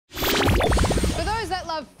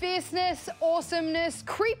love fierceness, awesomeness,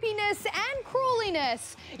 creepiness and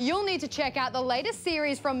crawliness, you'll need to check out the latest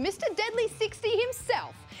series from Mr. Deadly 60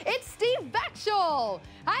 himself. It's Steve Backshall.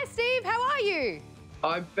 Hi Steve, how are you?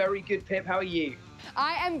 I'm very good, Pip. How are you?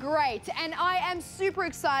 I am great, and I am super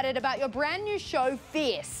excited about your brand new show,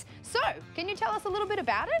 Fierce. So, can you tell us a little bit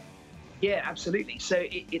about it? Yeah, absolutely. So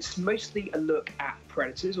it's mostly a look at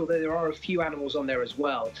predators, although there are a few animals on there as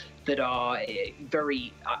well that are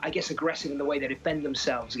very, I guess, aggressive in the way they defend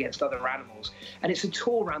themselves against other animals. And it's a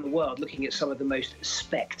tour around the world looking at some of the most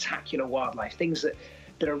spectacular wildlife, things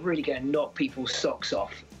that are really going to knock people's socks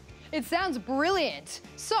off. It sounds brilliant.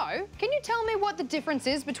 So, can you tell me what the difference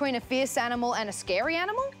is between a fierce animal and a scary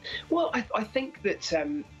animal? Well, I think that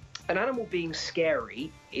an animal being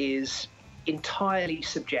scary is entirely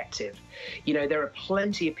subjective. You know, there are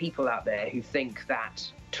plenty of people out there who think that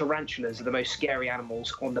tarantulas are the most scary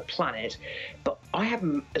animals on the planet, but I have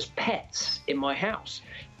them as pets in my house.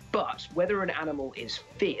 But whether an animal is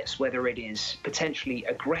fierce, whether it is potentially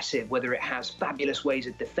aggressive, whether it has fabulous ways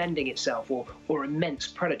of defending itself or immense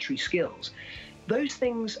predatory skills, those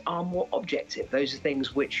things are more objective. Those are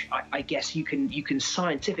things which I guess you can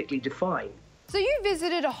scientifically define. So you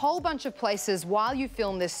visited a whole bunch of places while you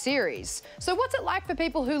filmed this series. So what's it like for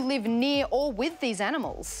people who live near or with these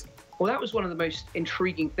animals? Well, that was one of the most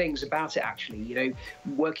intriguing things about it, actually. You know,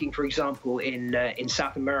 working, for example, in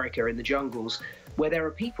South America, in the jungles, where there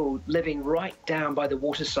are people living right down by the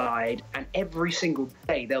waterside, and every single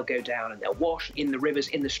day they'll go down and they'll wash in the rivers,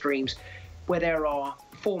 in the streams, where there are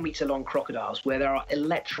 4-meter-long crocodiles, where there are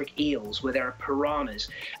electric eels, where there are piranhas,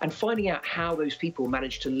 and finding out how those people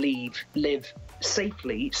manage to live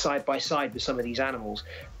safely side by side with some of these animals.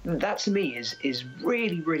 That to me is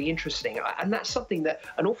really, really interesting. And that's something that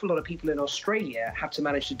an awful lot of people in Australia have to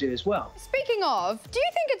manage to do as well. Speaking of, do you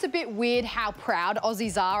think it's a bit weird how proud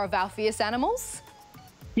Aussies are of our fierce animals?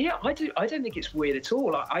 Yeah, I do. I don't think it's weird at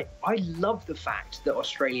all. I love the fact that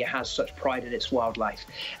Australia has such pride in its wildlife,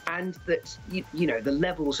 and that, you know, the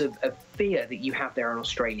levels of fear that you have there in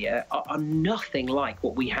Australia are nothing like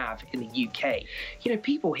what we have in the UK. You know,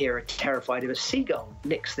 people here are terrified of a seagull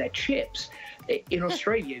nicks their chips. In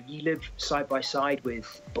Australia, you live side by side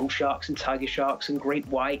with bull sharks and tiger sharks and great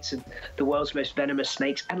whites and the world's most venomous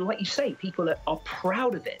snakes. And like you say, people are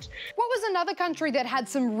proud of it. What was another country that had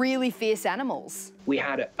some really fierce animals? We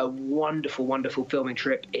had a wonderful, wonderful filming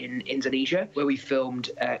trip in Indonesia where we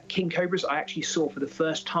filmed king cobras. I actually saw for the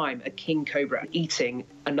first time a king cobra eating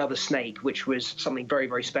another snake, which was something very,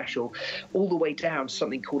 very special, all the way down to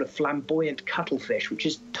something called a flamboyant cuttlefish, which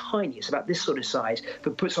is tiny. It's about this sort of size,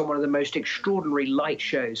 but puts on one of the most extraordinary light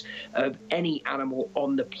shows of any animal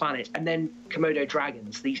on the planet. And then Komodo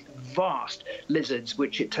dragons, these vast lizards,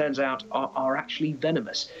 which it turns out are actually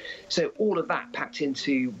venomous. So all of that packed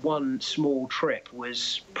into one small trip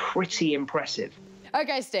was pretty impressive.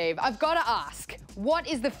 Okay, Steve, I've got to ask, what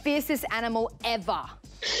is the fiercest animal ever?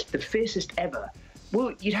 The fiercest ever?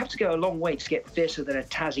 Well, you'd have to go a long way to get fiercer than a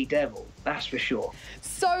Tassie devil, that's for sure.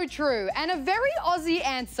 So true, and a very Aussie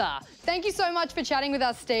answer. Thank you so much for chatting with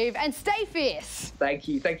us, Steve, and stay fierce. Thank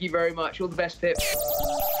you very much. All the best, Pip.